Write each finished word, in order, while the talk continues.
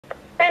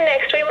And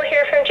next we will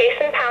hear from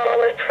Jason Powell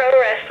with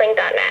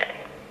ProWrestling.net.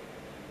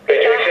 Hey,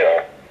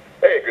 Jason.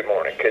 Hey, good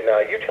morning. Can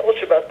you tell us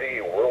about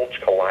the Worlds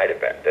Collide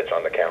event that's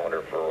on the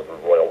calendar for the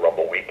Royal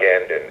Rumble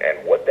weekend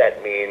and what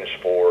that means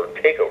for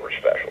TakeOver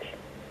specials?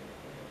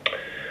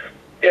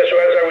 Yeah, so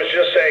as I was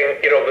just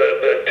saying,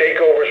 the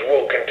takeovers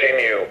will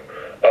continue.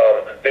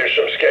 There's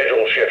some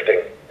schedule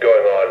shifting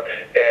going on,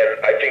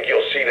 and I think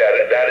you'll see that.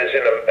 That is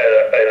in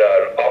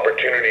an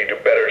opportunity to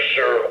better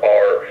serve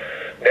our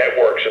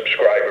network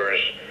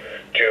subscribers,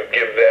 to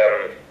give them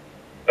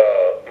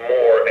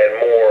more and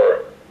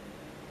more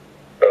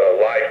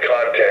live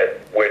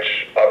content,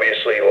 which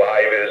obviously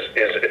live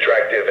is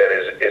attractive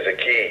and is a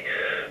key.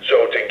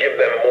 So to give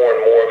them more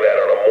and more of that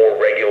on a more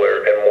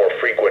regular and more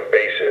frequent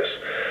basis.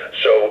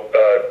 So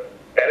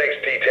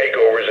NXT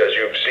takeovers, as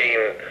you've seen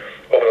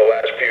over the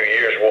last few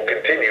years, will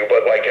continue.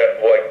 But like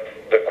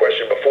the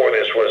question before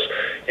this was,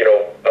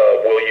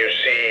 will you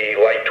see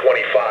like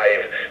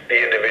 25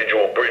 the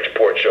individual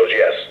Bridgeport shows?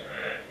 Yes.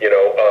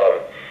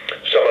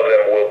 Some of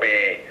them will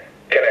be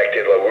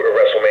connected, like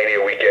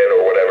WrestleMania weekend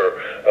or whatever,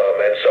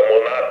 and some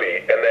will not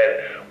be. And then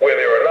where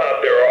there are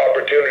not, there are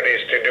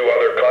opportunities to do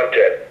other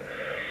content.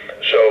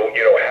 So,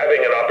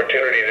 having an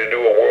opportunity to do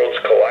a Worlds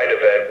Collide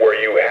event where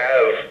you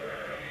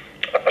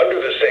have under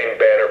the same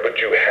banner, but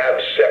you have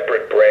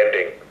separate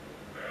branding.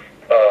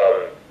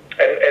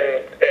 And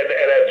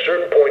at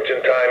certain points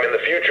in time in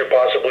the future,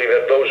 possibly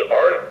that those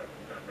aren't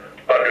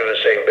under the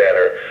same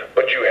banner,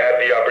 but you have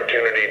the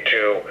opportunity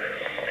to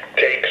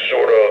take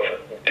sort of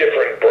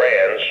different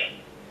brands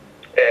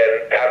and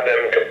have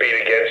them compete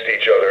against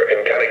each other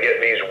and kind of get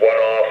these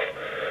one-off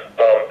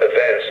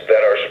events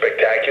that are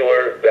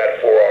spectacular, that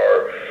for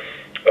our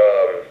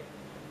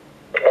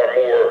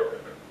more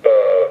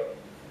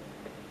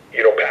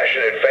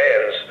passionate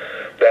fans,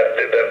 that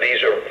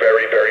these are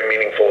very, very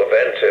meaningful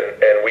events.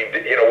 And we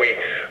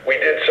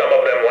did some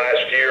of them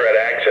last year at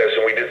Access,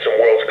 and we did some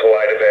Worlds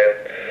Collide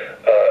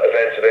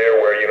events there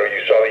where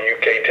you saw the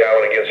UK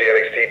talent against the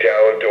NXT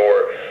talent,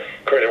 or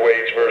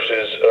cruiserweights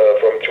versus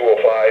from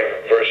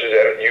 205 versus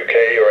UK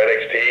or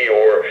NXT,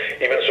 or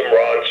even some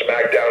Raw and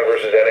SmackDown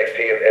versus NXT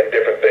and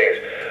different things.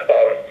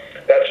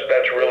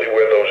 That's really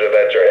where those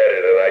events are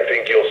headed, and I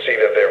think you'll see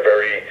that they're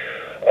very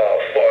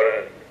fun,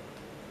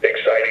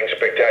 exciting,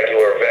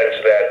 spectacular events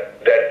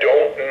that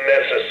don't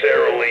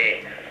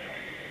necessarily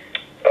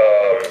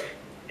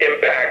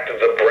impact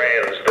the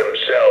brands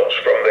themselves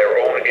from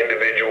their own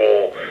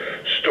individual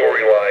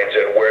storylines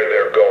and where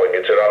they're going.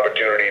 It's an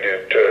opportunity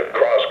to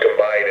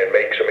cross-combine and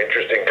make some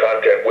interesting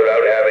content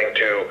without having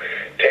to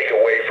take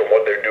away from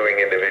what they're doing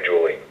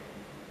individually.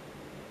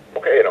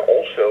 Okay, and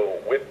also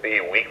with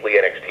the weekly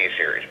NXT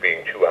series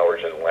being 2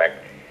 hours in length,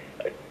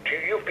 do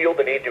you feel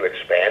the need to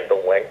expand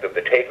the length of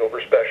the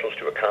TakeOver specials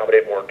to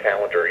accommodate more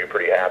talent, or are you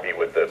pretty happy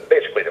with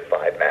basically the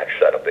 5-match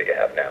setup that you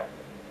have now?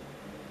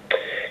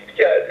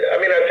 Yeah, I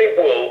think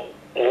we'll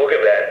look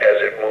at that as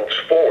it moves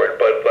forward,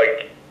 but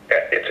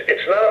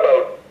it's not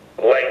about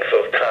length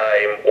of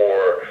time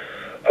or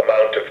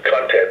amount of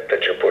content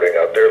that you're putting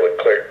out there.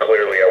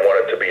 Clearly I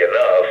want it to be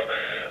enough,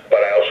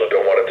 but I also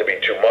don't want it to be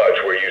too much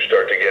where you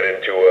start to get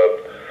into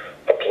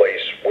a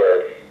place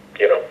where,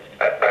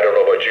 I don't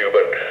know about you,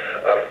 but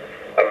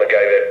I'm the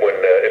guy that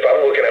if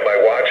I'm looking at my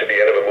watch at the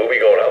end of a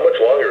movie going, how much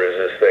longer is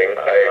this thing?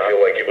 I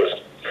feel like it was,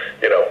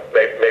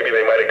 maybe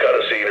they might have cut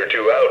a scene or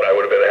two out and I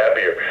would have been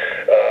happier.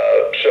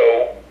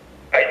 So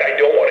I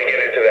don't want to get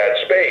into that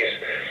space.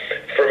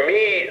 For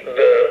me,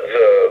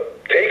 the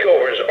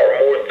takeovers are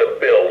more the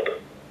build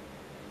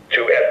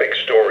to epic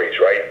stories,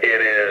 right?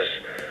 It is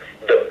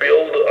the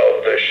build of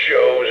the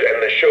shows,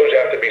 and the shows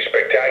have to be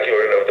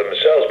spectacular in of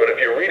themselves. But if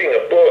you're reading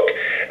a book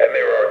and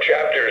there are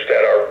chapters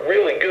that are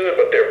really good,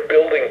 but they're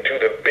building to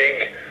the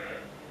big,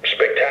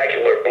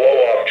 spectacular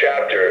blow-off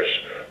chapters,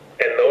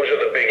 and those are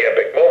the big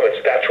epic moments,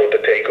 that's what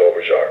the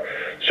takeovers are.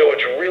 So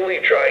it's really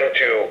trying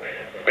to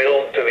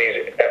build to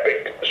these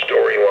epic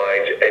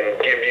storylines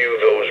and give you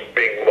those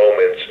big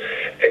moments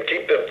and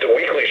keep the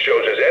weekly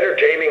shows as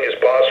entertaining as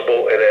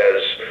possible and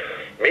as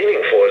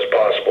meaningful as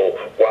possible,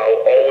 while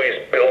always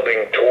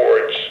building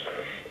towards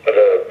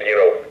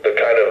the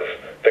kind of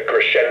the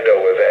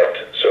crescendo event,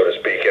 so to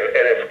speak.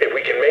 And if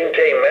we can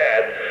maintain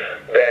that,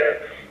 then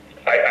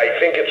I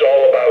think it's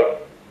all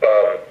about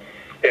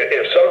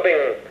if something,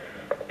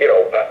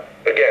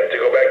 again, to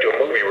go back to a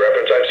movie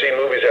reference, I've seen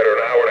movies that are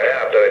an hour and a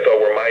half that I thought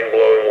were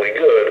mind-blowingly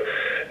good,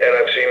 and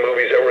I've seen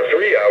movies that were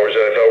 3 hours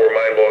that I thought were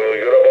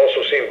mind-blowingly good. I've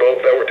also seen both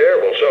that were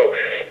terrible. So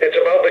it's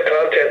about the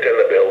content and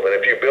the build, and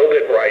if you build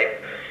it right,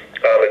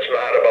 it's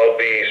not about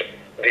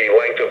the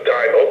length of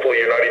time. Hopefully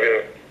you're not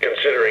even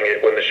considering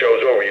it when the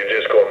show's over. You're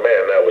just going,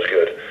 man, that was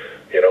good.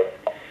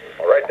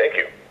 All right, thank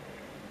you.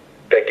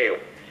 Thank you.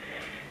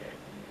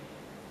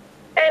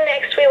 And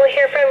next we will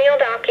hear from Neil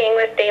Docking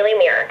with Daily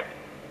Mirror.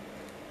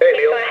 Hey, Please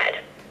Neil. go ahead.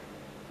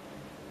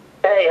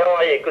 Hey, how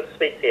are you? Good to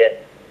speak to you.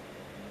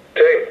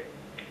 Same.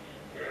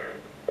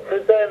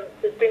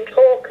 There's been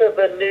talk of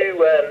a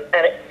new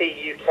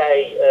NXT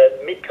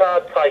UK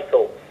mid-card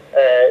title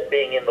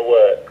being in the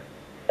works.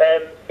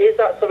 Is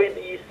that something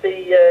that you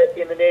see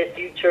in the near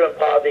future and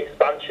part of the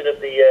expansion of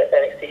the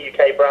NXT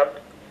UK brand?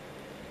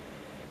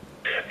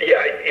 Yeah,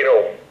 I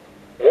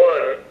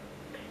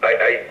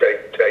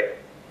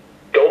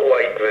don't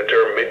like the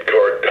term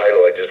mid-card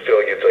title. I just feel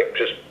like it's like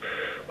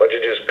why don't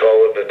you just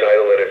call it the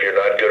title, and if you're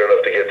not good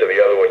enough to get to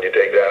the other one, you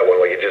take that one.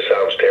 Like, it just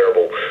sounds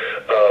terrible.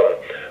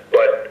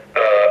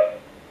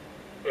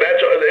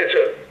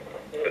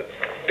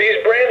 These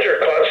brands are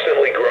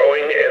constantly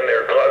growing, and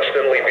they're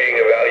constantly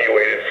being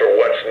evaluated for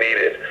what's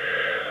needed.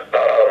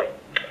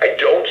 I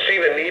don't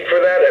see the need for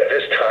that at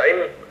this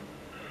time.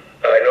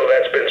 I know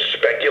that's been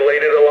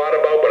speculated a lot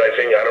about, but I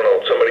think, I don't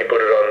know, somebody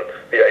put it on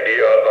the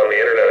idea on the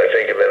internet, I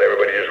think, and then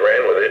everybody just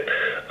ran with it.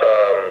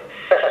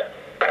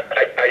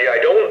 I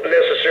don't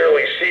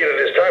necessarily see it at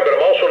this time, but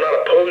I'm also not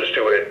opposed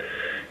to it,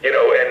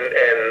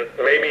 and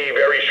maybe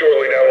very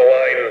shortly down the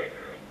line,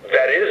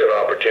 that is an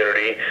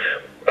opportunity.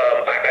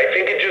 I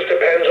think it just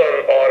depends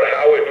on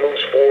how it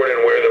moves forward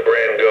and where the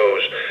brand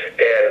goes.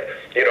 And,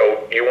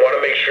 you want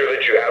to make sure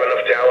that you have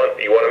enough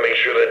talent. You want to make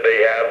sure that they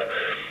have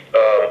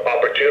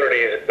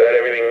opportunities, that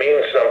everything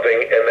means something,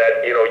 and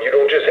that, you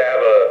don't just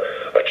have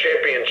a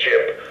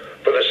championship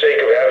for the sake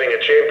of having a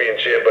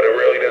championship, but it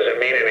really doesn't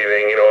mean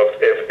anything.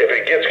 If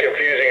it gets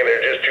confusing and there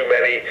are just too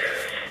many,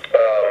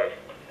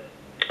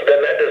 then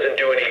that doesn't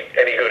do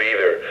any good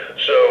either.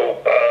 So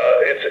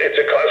it's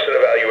a constant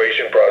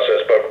evaluation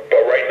process, but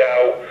right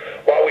now,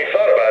 while we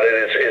thought about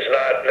it, it's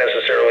not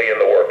necessarily in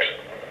the works.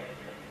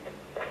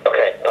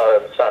 Okay,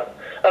 I understand.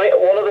 I mean,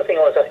 one other thing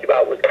I wanted to ask you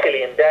about was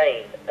Killian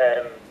Dain.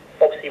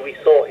 Obviously, we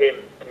saw him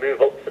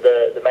move up to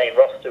the main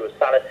roster with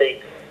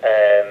Sanity,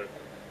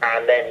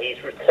 and then he's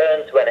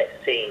returned to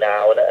NXT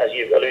now, and as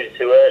you alluded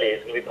to earlier,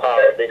 he's going to be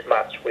part of this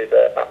match with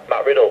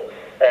Matt Riddle.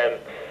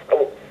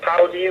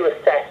 How do you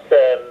assess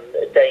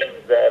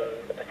Dain's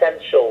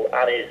potential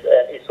and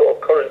his sort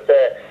of current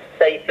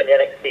state in the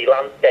NXT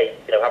landscape,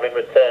 having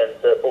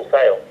returned to Full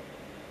Sail?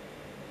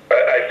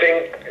 I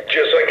think,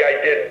 just like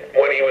I did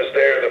when he was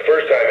there the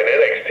first time in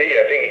NXT,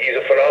 I think he's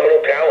a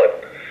phenomenal talent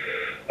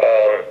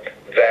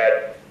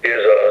that is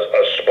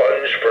a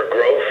sponge for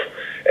growth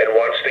and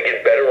wants to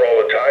get better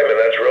all the time, and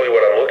that's really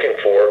what I'm looking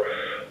for.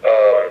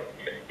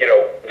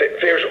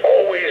 There's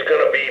always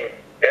going to be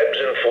ebbs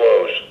and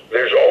flows.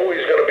 There's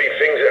always going to be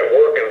things that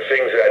work and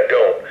things that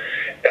don't.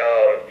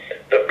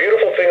 The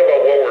beautiful thing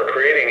about what we're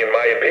creating, in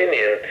my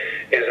opinion,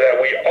 is that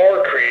we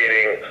are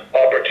creating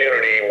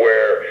opportunity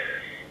where,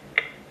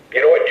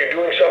 you're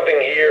doing something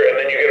here and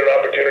then you get an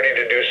opportunity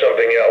to do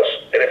something else.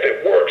 And if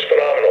it works,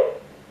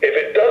 phenomenal. If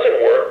it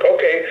doesn't work,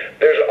 okay,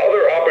 there's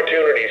other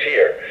opportunities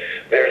here.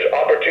 There's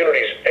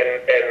opportunities,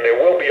 and there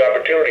will be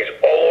opportunities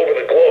all over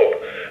the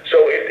globe.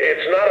 So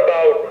it's not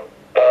about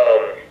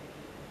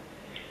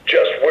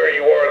just where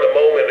you are in the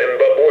moment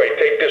but boy,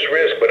 take this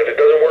risk, but if it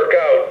doesn't work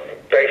out,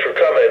 thanks for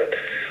coming.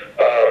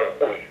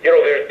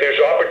 There's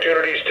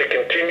opportunities to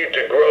continue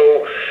to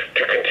grow,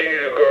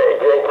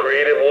 grow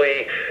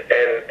creatively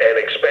and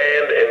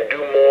expand and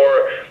do more.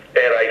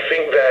 And I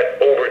think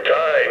that over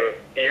time,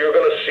 you're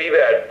going to see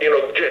that,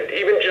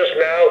 even just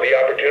now, the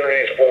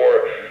opportunities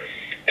for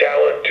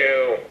talent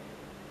to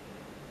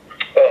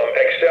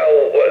excel,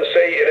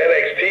 say, in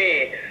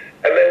NXT,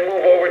 and then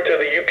move over to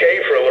the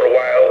UK for a little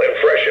while and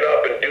freshen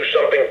up and do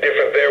something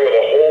different there with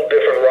a whole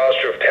different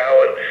roster of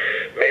talent.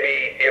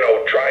 Maybe,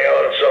 try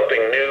on something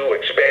new,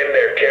 expand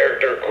their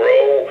character,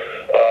 grow,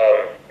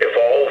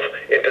 evolve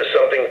into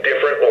something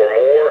different or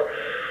more.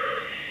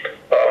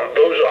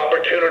 Those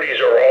opportunities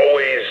are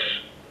always,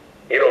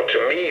 to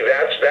me,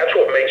 that's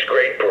what makes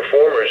great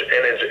performers,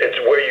 and it's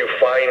where you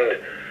find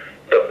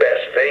the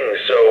best things.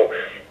 So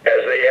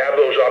as they have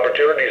those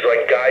opportunities,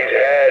 like guys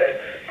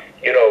had,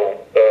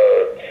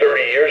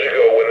 30 years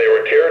ago when there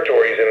were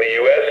territories in the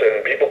U.S.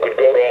 and people could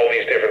go to all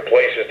these different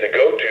places to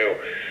go to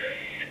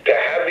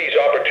have these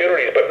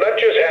opportunities, but not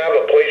just have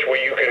a place where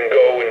you can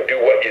go and do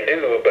what you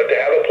do, but to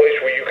have a place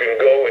where you can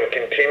go and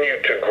continue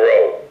to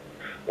grow,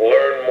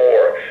 learn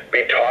more,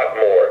 be taught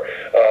more,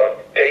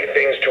 take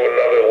things to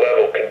another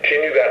level,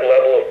 continue that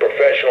level of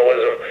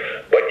professionalism,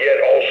 but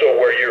yet also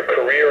where your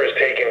career is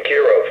taken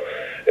care of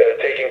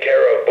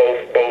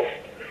both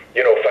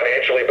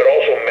financially, but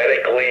also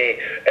medically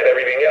and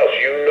everything else.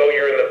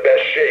 You're in the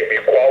best shape.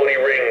 Your quality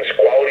rings,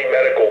 quality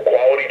medical,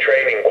 quality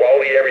training,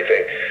 quality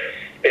everything.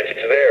 It's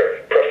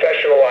there,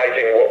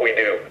 professionalizing what we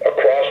do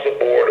across the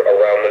board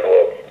around the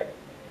globe.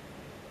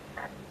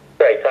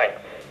 Great,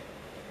 thanks.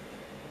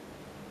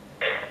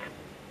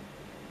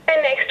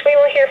 And next we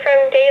will hear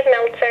from Dave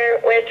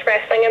Meltzer with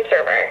Wrestling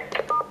Observer.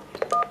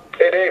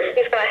 Hey, Dave.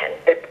 Please go ahead.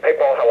 Hey,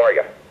 Paul, how are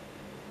you?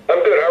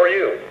 I'm good. How are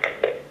you?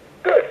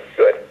 Good.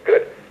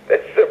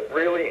 It's a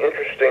really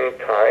interesting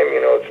time.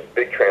 It's a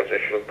big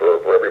transition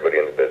for everybody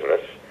in the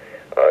business.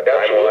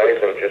 Time-wise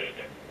and just...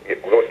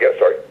 Yeah,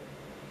 sorry.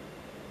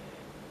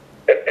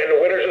 And the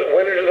winners are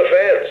the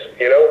fans,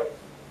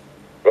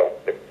 Well,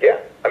 yeah.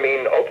 I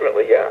mean,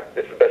 ultimately, yeah.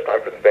 This is the best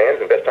time for the fans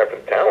and best time for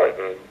the talent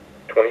in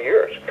 20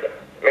 years.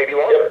 Maybe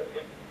longer.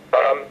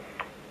 Yep.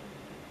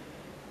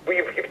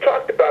 You've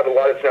talked about a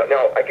lot of stuff.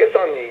 Now, I guess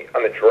on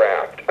the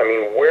draft, I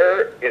mean,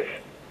 where is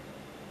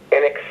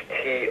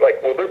NXT?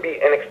 Like, will there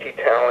be NXT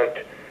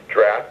talent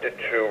drafted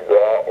to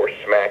Raw or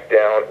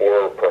SmackDown,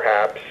 or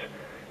perhaps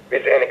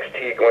is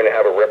NXT going to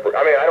have a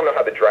I mean, I don't know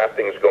how the draft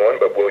thing is going,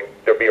 but will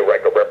there be a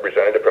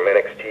representative from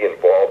NXT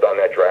involved on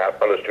that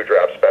draft, on those two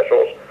draft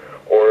specials,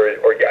 or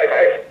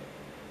yeah?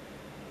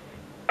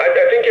 I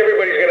think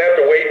everybody's going to have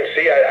to wait and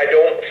see. I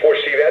don't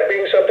foresee that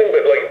being something,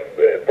 but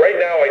like right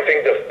now, I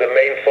think the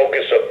main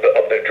focus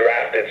of the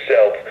draft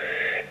itself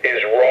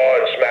is Raw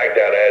and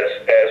SmackDown.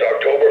 As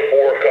October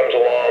 4 comes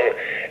along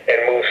and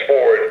moves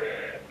forward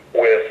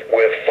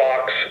with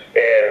Fox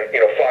and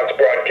Fox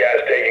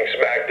broadcast taking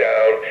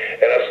SmackDown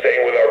and us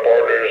staying with our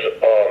partners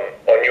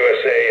on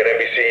USA and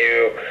NBCU,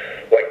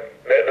 like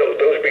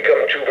those become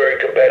two very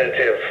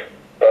competitive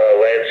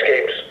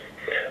landscapes.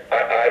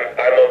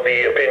 I'm of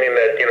the opinion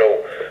that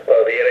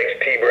the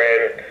NXT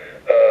brand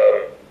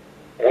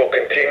will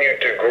continue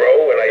to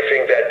grow, and I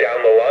think that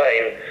down the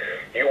line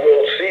you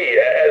will see.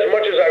 As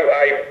much as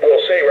I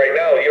will say right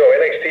now,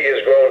 NXT has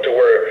grown to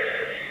where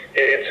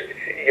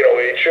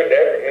it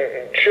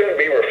shouldn't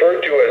be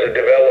referred to as a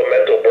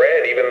developmental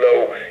brand, even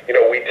though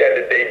we tend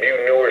to debut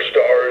newer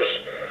stars,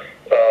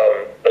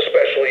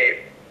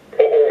 especially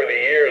over the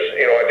years.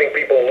 I think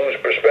people lose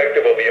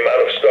perspective of the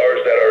amount of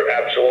stars that are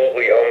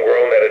absolutely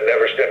homegrown, that had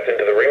never stepped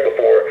into the ring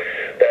before,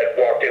 that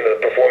walked into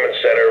the Performance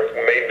Center,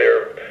 made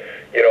their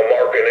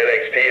mark in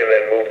NXT, and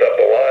then moved up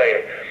the line,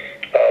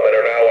 and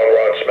are now on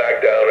Raw and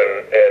SmackDown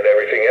and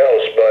everything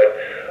else. But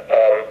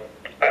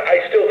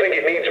I still think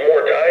it needs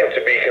more time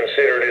to be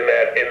considered in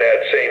that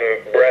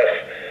same breath,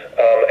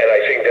 and I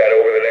think that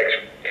over the next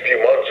few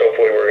months,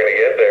 hopefully, we're going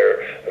to get there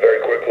very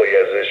quickly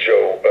as this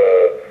show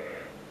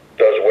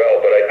does well.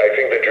 But I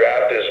think the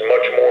draft is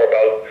much more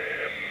about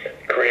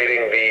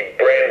creating the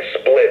brand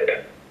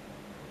split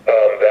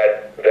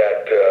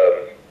that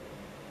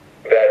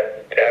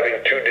having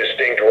two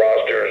distinct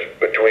rosters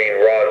between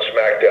Raw and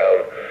SmackDown.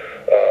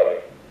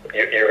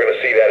 You're going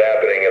to see that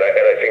happening, and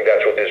I think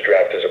that's what this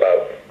draft is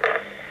about.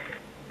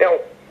 Now,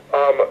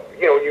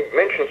 you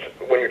mentioned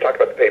when you talked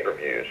about the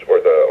pay-per-views, or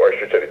I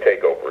should say the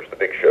takeovers, the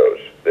big shows,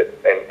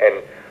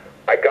 and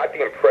I got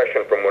the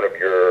impression from one of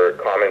your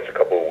comments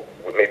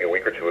maybe a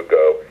week or two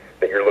ago,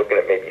 that you're looking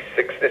at maybe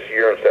 6 this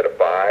year instead of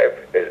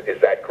 5.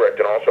 Is that correct?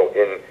 And also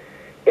in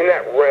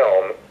that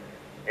realm,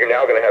 you're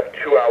now going to have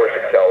 2 hours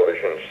of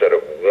television instead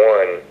of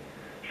 1.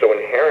 So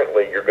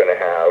inherently, you're going to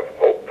have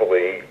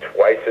hopefully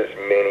twice as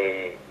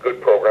many good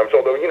programs.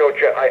 Although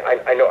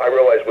I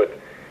realize with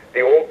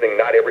the old thing,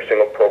 not every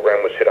single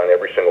program was hit on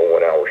every single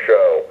 1 hour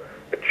show.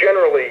 But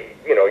generally,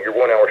 your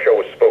 1 hour show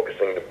was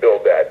focusing to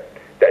build that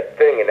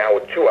thing. And now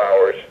with 2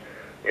 hours,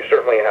 you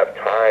certainly have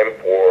time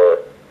for,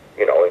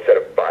 instead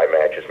of 5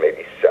 matches,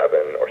 maybe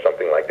 7 or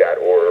something like that.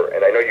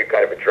 And I know you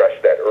kind of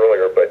addressed that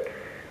earlier, but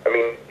I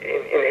mean,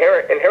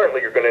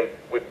 inherently, you're going to,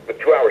 with